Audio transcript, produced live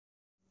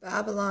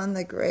Babylon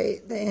the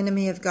Great, the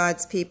enemy of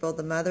God's people,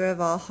 the mother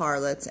of all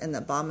harlots and the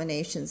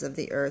abominations of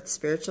the earth,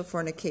 spiritual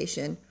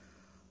fornication,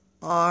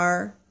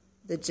 are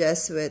the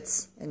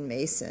Jesuits and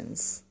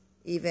Masons,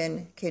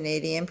 even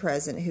Canadian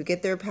president, who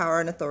get their power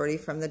and authority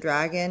from the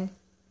dragon.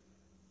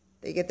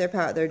 They get their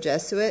power, they're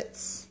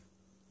Jesuits.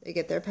 They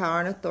get their power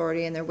and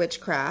authority and their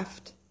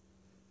witchcraft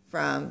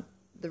from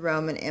the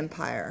Roman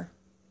Empire.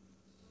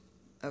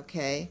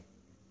 Okay?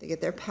 They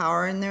get their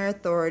power and their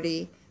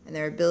authority and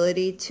their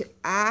ability to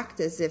act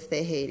as if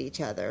they hate each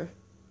other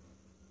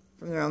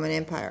from the Roman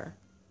Empire.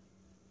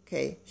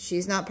 Okay?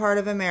 She's not part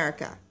of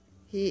America.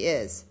 He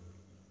is.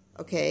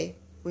 Okay?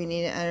 We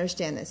need to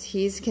understand this.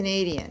 He's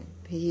Canadian.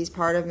 He's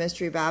part of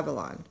Mystery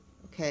Babylon.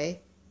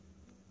 Okay?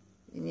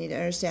 You need to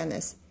understand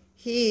this.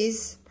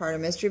 He's part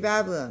of Mystery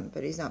Babylon,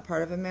 but he's not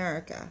part of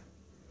America.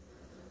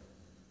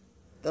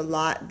 The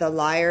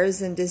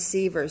liars and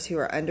deceivers who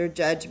are under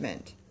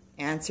judgment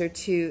answer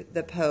to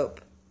the Pope.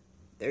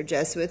 They're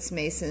Jesuits,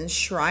 Masons,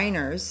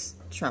 Shriners.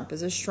 Trump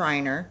is a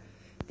Shriner.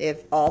 They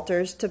have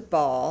altars to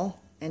Baal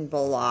and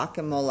Moloch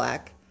and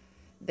Molech.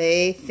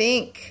 They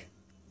think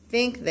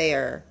they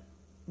are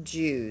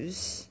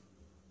Jews,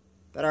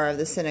 but are of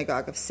the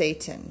synagogue of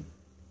Satan.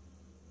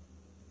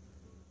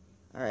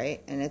 All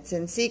right, and it's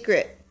in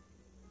secret.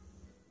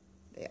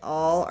 They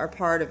all are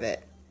part of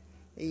it.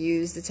 They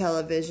use the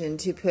television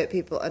to put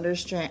people under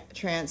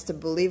trance to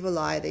believe a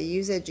lie. They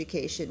use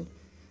education.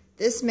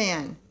 This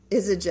man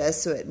is a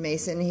Jesuit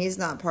Mason. He's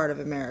not part of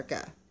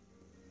America.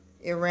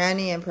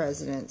 Iranian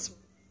president's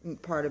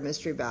part of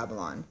Mystery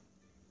Babylon.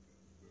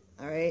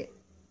 All right?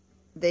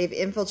 They've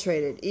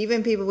infiltrated.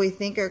 Even people we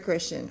think are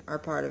Christian are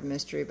part of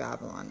Mystery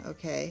Babylon,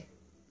 okay?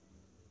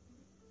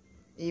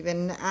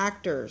 Even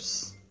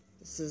actors.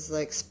 This is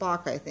like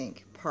Spock, I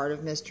think, part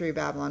of Mystery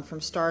Babylon from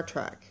Star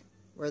Trek,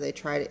 where they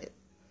try to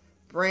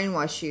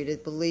brainwash you to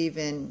believe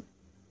in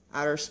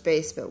outer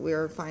space, but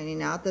we're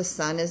finding out the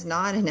sun is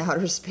not in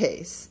outer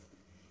space.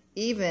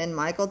 Even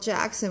Michael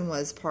Jackson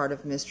was part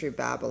of Mystery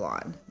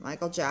Babylon.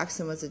 Michael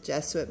Jackson was a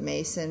Jesuit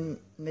Mason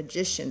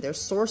magician. They're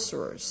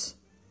sorcerers.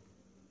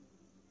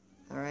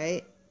 All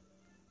right?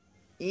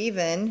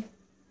 Even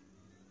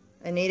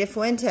Anita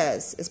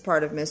Fuentes is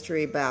part of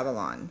Mystery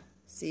Babylon.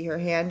 See her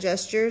hand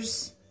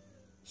gestures?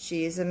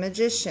 She is a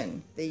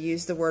magician. They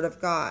use the word of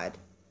God.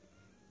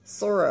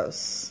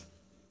 Soros.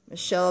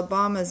 Michelle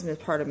Obama is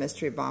part of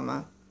Mystery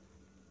Obama.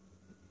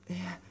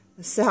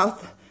 The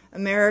South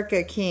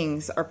America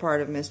kings are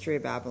part of Mystery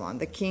Babylon.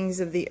 The kings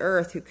of the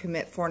earth who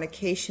commit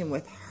fornication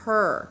with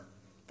her,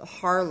 the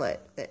harlot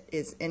that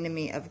is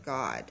enemy of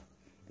God.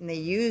 And they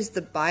use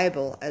the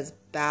Bible as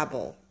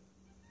Babylon,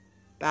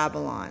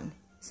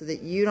 so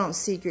that you don't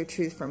seek your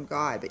truth from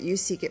God, but you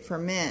seek it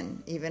from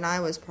men. Even I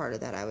was part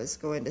of that. I was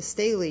going to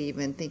Staley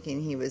even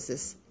thinking he was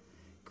this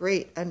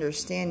great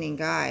understanding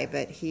guy,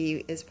 but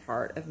he is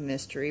part of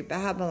Mystery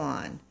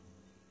Babylon.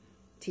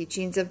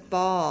 Teachings of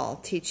Baal,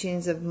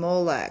 teachings of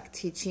Molech,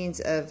 teachings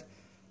of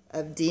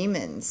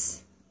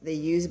demons. They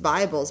use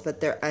Bibles,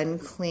 but they're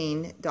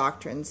unclean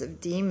doctrines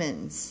of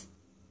demons.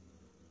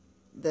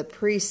 The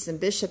priests and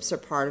bishops are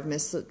part of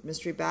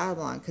Mystery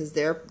Babylon because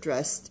they're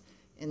dressed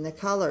in the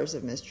colors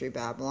of Mystery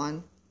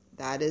Babylon.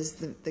 That is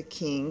the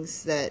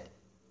kings that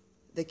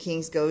the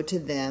kings go to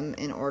them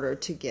in order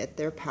to get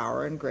their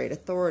power and great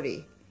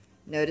authority.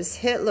 Notice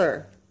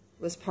Hitler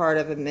was part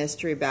of a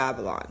Mystery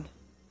Babylon.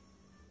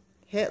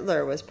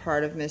 Hitler was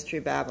part of Mystery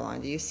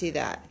Babylon. Do you see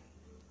that?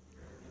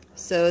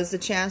 So is the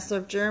Chancellor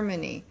of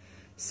Germany.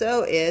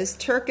 So is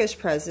Turkish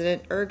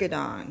President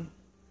Erdogan.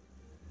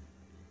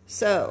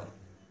 So,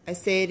 I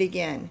say it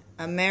again.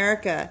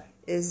 America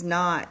is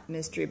not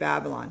Mystery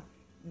Babylon.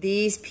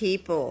 These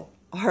people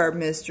are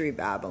Mystery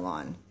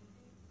Babylon,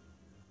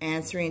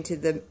 answering to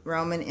the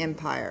Roman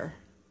Empire,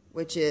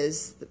 which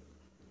is,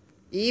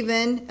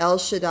 even El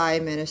Shaddai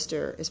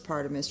minister is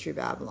part of Mystery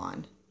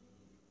Babylon.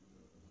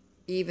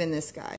 Even this guy.